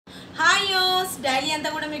Daily అంతా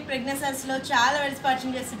కూడా మీకు ప్రెగ్నెన్సీ సారీస్లో చాలా వెరైటీస్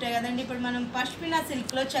పర్చేజ్ చేస్తుంటాయి కదండి. ఇప్పుడు మనం పష్మినా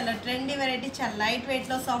సిల్క్లో చాలా ట్రెండీ వెరైటీ, చాలా లైట్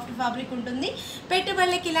వెయిట్లో సాఫ్ట్ ఫ్యాబ్రిక్ ఉంటుంది.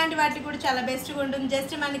 పెట్టుబడులకి ఇలాంటి వాటికి కూడా చాలా బెస్ట్గా ఉంటుంది.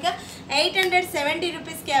 జస్ట్ మనకి 870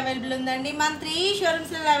 రూపీస్కి అవైలబుల్ ఉందండి. మన 3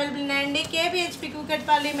 షోరూమ్స్లో అవైలబుల్ ఉన్నాయండి. కేపీహెచ్పి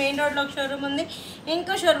కూకట్పల్లి మెయిన్ రోడ్లో ఒక షోరూమ్ ఉంది.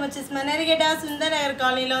 ఇంకో షోరూమ్ వచ్చేసి మన ఎర్రగడ్డ సుందర్ నగర్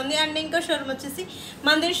కాలనీలో ఉంది. అండ్ ఇంకో షోరూమ్ వచ్చేసి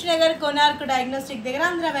మందిర్ష్ నగర్ కోనార్క్ డయాగ్నోస్టిక్ దగ్గర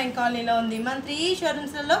ఆంధ్ర బ్యాంక్ కాలనీలో ఉంది. మన 3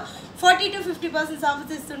 షోరూమ్స్లలో 40 to 50%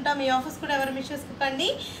 ఆఫర్స్ ఇస్తుంటాం. ఈ ఆఫర్స్ కూడా ఎవరు మిస్ చేసుకోకండి.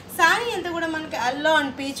 సారీ అంతా కూడా మనకి అల్లో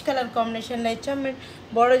అండ్ పీచ్ కలర్ కాంబినేషన్లో ఇచ్చాం.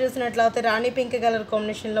 బోర్డర్ చూసినట్లయితే రాణి పింక్ కలర్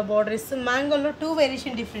కాంబినేషన్లో బోర్డర్ ఇస్తూ మ్యాంగోలో 2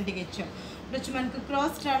 వేరియేషన్ డిఫరెంట్గా ఇచ్చాం. ఇప్పుడు వచ్చి మనకు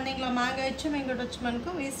క్రాస్ టర్నింగ్లో మ్యాంగో ఇచ్చాం. ఇంకోటి వచ్చి మనకు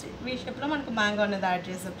వీ షేప్లో మనకు మ్యాంగో అనేది యాడ్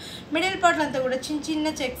చేసాం. మిడిల్ పార్ట్లో అంతా కూడా చిన్న చిన్న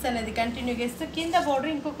చెక్స్ అనేది కంటిన్యూగా ఇస్తూ కింద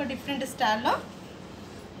బోర్డర్ ఇంకొక డిఫరెంట్ స్టైల్లో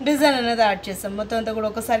డిజైన్ అనేది యాడ్ చేసాం. మొత్తం అంతా కూడా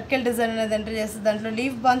ఒక సర్కిల్ డిజైన్ అనేది ఎంటర్ చేస్తాం. దాంట్లో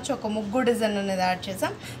లీఫ్ బంచ్ ఒక ముగ్గు డిజైన్ అనేది యాడ్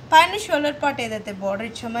చేసాం. పైన షోల్డర్ పార్ట్ ఏదైతే బార్డర్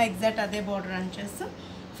ఇచ్చామో ఎగ్జాక్ట్ అదే బార్డర్ అని చేస్తాం.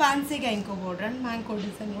 ఫ్యాన్సీగా ఇంకో బార్డర్ అండ్ మ్యాంగో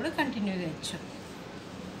డిజైన్ కూడా కంటిన్యూగా ఇచ్చాం.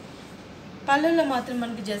 పళ్ళులో మాత్రం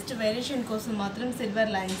మనకి జస్ట్ వేరియేషన్ కోసం మాత్రం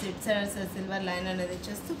silver lines it side silver line అనేది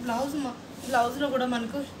ఇచ్చేస్తూ బ్లౌజ్లో కూడా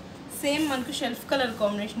మనకు సేమ్ మనకు షెల్ఫ్ కలర్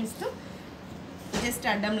కాంబినేషన్ ఇస్తూ జస్ట్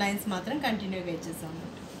అడ్డం లైన్స్ మాత్రం కంటిన్యూగా ఇచ్చేసాం.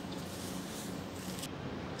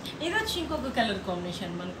 ఇది వచ్చి ఇంకొక కలర్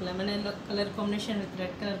కాంబినేషన్ మనకు lemon yellow colour combination with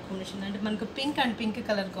red colour combination అంటే మనకు పింక్ అండ్ పింక్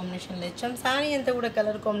కలర్ కాంబినేషన్లో ఇచ్చాం. సారీ అంతా కూడా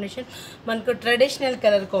కలర్ కాంబినేషన్ మనకు ట్రెడిషనల్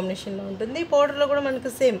కలర్ కాంబినేషన్లో ఉంటుంది. పౌడర్లో కూడా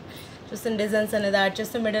మనకు సేమ్ చూస్తున్న డిజైన్స్ అనేది యాడ్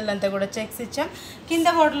చేస్తూ మిడిల్ అంతా కూడా చెక్స్ ఇచ్చాం. కింద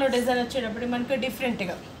పౌడర్లో డిజైన్ వచ్చేటప్పుడు మనకు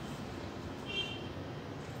డిఫరెంట్గా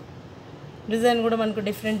డిజైన్ కూడా మనకు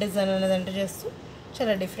డిఫరెంట్ డిజైన్ అనేది అంటే చేస్తూ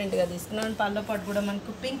చాలా డిఫరెంట్గా తీసుకున్నాం. అండ్ పళ్ళ పాటు కూడా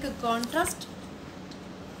మనకు పింక్ కాంట్రాస్ట్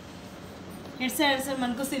ఇటు సైడ్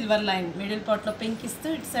మనకు సిల్వర్ లైన్ మిడిల్ పార్ట్లో పింక్ ఇస్తూ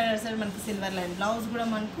ఇటు సైడ్ మనకు సిల్వర్ లైన్. బ్లౌజ్ కూడా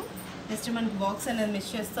మనకు జస్ట్ మనకు బాక్స్ అనేది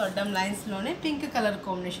మిస్ చేస్తూ అడ్డం లైన్స్లోనే పింక్ కలర్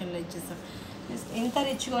కాంబినేషన్లో ఇచ్చేస్తాం. ఇంత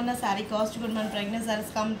రిచ్గా ఉన్న శారీ కాస్ట్ కూడా మన pregnancy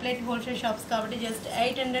saris complete wholesale shops కాబట్టి జస్ట్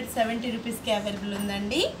 870 రూపీస్కి అవైలబుల్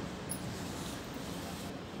ఉందండి.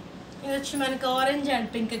 ఇది వచ్చి మనకి orange and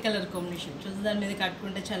pink colour combination చూసి దాని మీద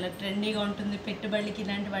కట్టుకుంటే చాలా ట్రెండీగా ఉంటుంది. పెట్టుబడికి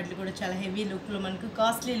ఇలాంటి వాటికి కూడా చాలా హెవీ లుక్లో మనకు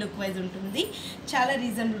కాస్ట్లీ లుక్ వైజ్ ఉంటుంది. చాలా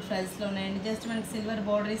రీజనబుల్ ప్రైస్లో ఉన్నాయండి. జస్ట్ మనకి సిల్వర్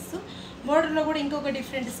బార్డర్ ఇస్తూ బార్డర్లో కూడా ఇంకొక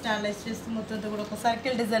డిఫరెంట్ స్టైల్ చేస్తూ మొత్తంతో కూడా ఒక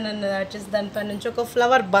సర్కిల్ డిజైన్ అనేది యాడ్ చేసి దానిపై నుంచి ఒక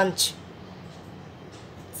flower bunch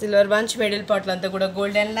silver bunch middle పార్ట్లో అంతా కూడా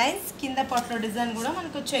గోల్డెన్ లైన్స్. కింద పార్ట్లో డిజైన్ కూడా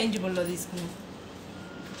మనకు చేంజబుల్లో తీసుకున్నాం.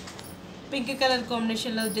 పింక్ కలర్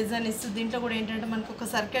కాంబినేషన్లో డిజైన్ ఇస్తూ దీంట్లో కూడా ఏంటంటే మనకు ఒక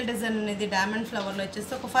సర్కిల్ డిజైన్ అనేది డైమండ్ ఫ్లవర్లో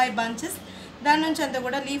వచ్చేస్తే ఒక 5 బంచెస్ దాని నుంచి అంతా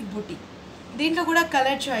కూడా లీఫ్ బూటీ. దీంట్లో కూడా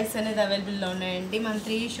కలర్ చాయిస్ అనేది అవైలబుల్లో ఉన్నాయండి. మన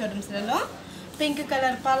 3 షోరూమ్స్లలో pink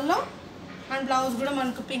colour pallu and blouse కూడా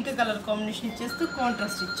మనకు పింక్ కలర్ కాంబినేషన్ ఇచ్చేస్తూ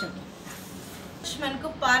కాంట్రాస్ట్ ఇచ్చాము. మనకు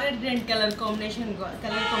ప్యారెట్ గ్రీన్ కలర్ కాంబినేషన్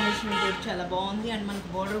కూడా చాలా బాగుంది. అండ్ మనకు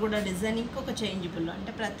బోర్డర్ కూడా డిజైన్ ఇంకొక చేంజబుల్లో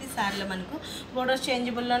అంటే ప్రతి సారీలో మనకు బోర్డర్స్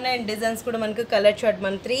చేంజబుల్లోనే అండ్ డిజైన్స్ కూడా మనకు కలర్ చార్ట్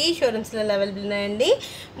మన 3 షోరూమ్స్లో అవైలబుల్ ఉన్నాయండి.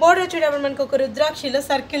 బోర్డర్ వచ్చేటప్పుడు మనకు ఒక రుద్రాక్షిలో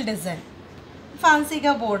సర్కిల్ డిజైన్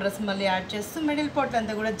ఫ్యాన్సీగా బోర్డర్స్ మళ్ళీ యాడ్ చేస్తూ మిడిల్ పార్ట్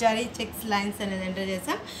అంతా కూడా జరీ చెక్స్ లైన్స్ అనేది ఎంటర్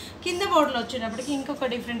చేసాం. కింద బోర్డర్లో వచ్చేటప్పటికి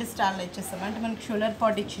ఇంకొక డిఫరెంట్ స్టైల్లో ఇచ్చేస్తాం. అంటే మనకి షోల్డర్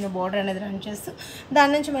పార్ట్ ఇచ్చిన బోర్డర్ అనేది రన్ చేస్తూ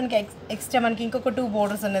దాని నుంచి మనకి ఎక్స్ట్రా మనకి ఇంకొక 2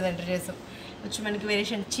 బోర్డర్స్ అనేది ఎంటర్ చేస్తాం. వచ్చి మనకి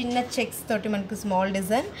వేరియేషన్ చిన్న చెక్స్ తోటి మనకు స్మాల్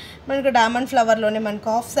డిజైన్ మనకు డైమండ్ ఫ్లవర్లోనే మనకు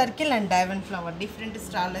half circle and diamond flower different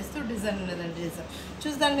style వేస్తూ డిజైన్ అనేది ఎంటర్ చేస్తాం.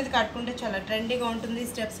 చూసి దాని మీద కట్టుకుంటే చాలా ట్రెండీగా ఉంటుంది.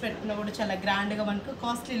 స్టెప్స్ పెట్టుకున్నా కూడా చాలా గ్రాండ్గా మనకు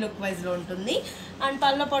కాస్ట్లీ లుక్ వైజ్లో ఉంటుంది. అండ్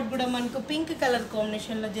పళ్ళ పాటు కూడా మనకు పింక్ కలర్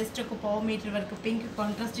కాంబినేషన్లో జస్ట్ ఒక 1/2 మీటర్ వరకు పింక్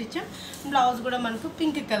కాంట్రాస్ట్ ఇచ్చాం. బ్లౌజ్ కూడా మనకు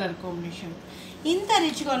పింక్ కలర్ కాంబినేషన్. ఇంత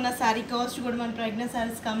రిచ్గా ఉన్న శారీ కాస్ట్ కూడా మన pregnancy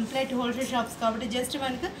saris complete wholesale shops కాబట్టి జస్ట్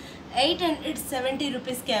మనకు 870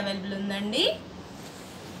 రూపీస్కి అవైలబుల్ ఉందండి.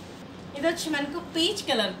 ఇది వచ్చి మనకు peach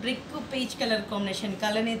colour brick peach colour combination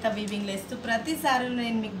కలనేత weaving వేస్తూ ప్రతి సారీలో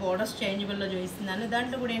నేను మీకు బోర్డర్స్ చేంజబుల్లో చూపిస్తున్నాను.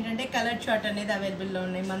 దాంట్లో కూడా ఏంటంటే కలర్ చార్ట్ అనేది అవైలబుల్లో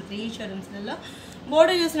ఉన్నాయి. మన 3 షోరూమ్స్లలో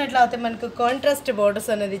బోర్డర్ చూసినట్లయితే మనకు కాంట్రాస్ట్ బోర్డర్స్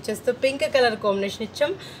అనేది ఇచ్చేస్తూ పింక్ కలర్ కాంబినేషన్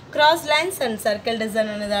ఇచ్చాం. Cross lines and circle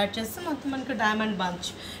design అనేది యాడ్ చేస్తూ మొత్తం మనకు డైమండ్ బంచ్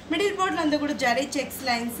మిడిల్ పార్ట్లో అంతా కూడా జరీ చెక్స్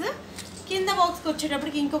లైన్స్. కింద బాక్స్కి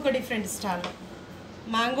వచ్చేటప్పటికి ఇంకొక different style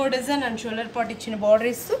mango design and shoulder part ఇచ్చిన బార్డర్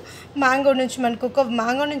ఇస్తూ మ్యాంగో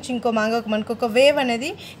నుంచి ఇంకో మ్యాంగోకి మనకు ఒక వేవ్ అనేది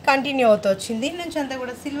కంటిన్యూ అవుతూ వచ్చింది. దీని నుంచి అంతా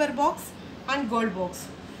కూడా silver box and gold box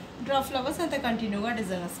draw flowers అంతా కంటిన్యూగా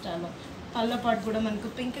డిజైన్ స్టైల్లో. పళ్ళ పాటు కూడా మనకు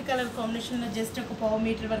పింక్ కలర్ కాంబినేషన్లో జస్ట్ ఒక 1/2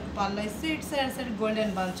 మీటర్ వరకు పళ్ళ ఇస్తూ ఇటు సైడ్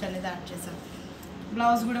గోల్డెన్ బంచ్ అనేది యాడ్ చేసాం.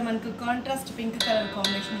 బ్లౌజ్ కూడా మనకు కాంట్రాస్ట్ పింక్ కలర్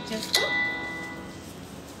కాంబినేషన్ ఇచ్చేస్తూ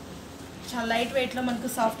చాలా లైట్ వెయిట్లో మనకు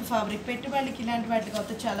సాఫ్ట్ ఫ్యాబ్రిక్ పెట్టుబడికి ఇలాంటి వాటికి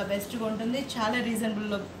అయితే చాలా బెస్ట్గా ఉంటుంది. చాలా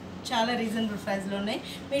రీజనబుల్లో చాలా రీజనబుల్ ప్రైస్లో ఉన్నాయి.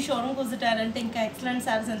 మీ షోరూమ్కి విజిట్ అయ్యారంటే ఇంకా ఎక్సలెంట్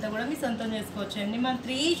సారీస్ అంతా కూడా మీ సొంతం చేసుకోవచ్చు అండి. మన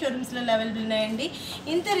 3 షోరూమ్స్లో అవైలబుల్ ఉన్నాయండి.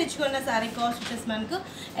 ఇంత రిచ్గా ఉన్న సారీ కాస్ట్ వచ్చేసి మనకు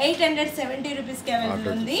 870 రూపీస్కి అవైలబుల్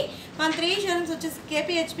ఉంది. మన 3 షోరూమ్స్ వచ్చేసి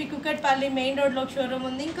కేపీహెచ్పి కుక్కట్పల్లి మెయిన్ రోడ్లో ఒక షోరూమ్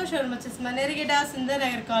ఉంది. ఇంకో షోరూమ్ వచ్చేసి మన ఎర్రగడ్డ సుందర్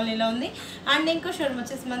నగర్ కాలనీలో ఉంది. అండ్ ఇంకో షోరూమ్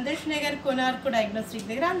వచ్చేసి మన దర్శ్ నగర్ కొనార్కు డయాగ్నోస్టిక్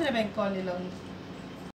దగ్గర ఆంధ్ర బ్యాంక్ కాలనీలో ఉంది.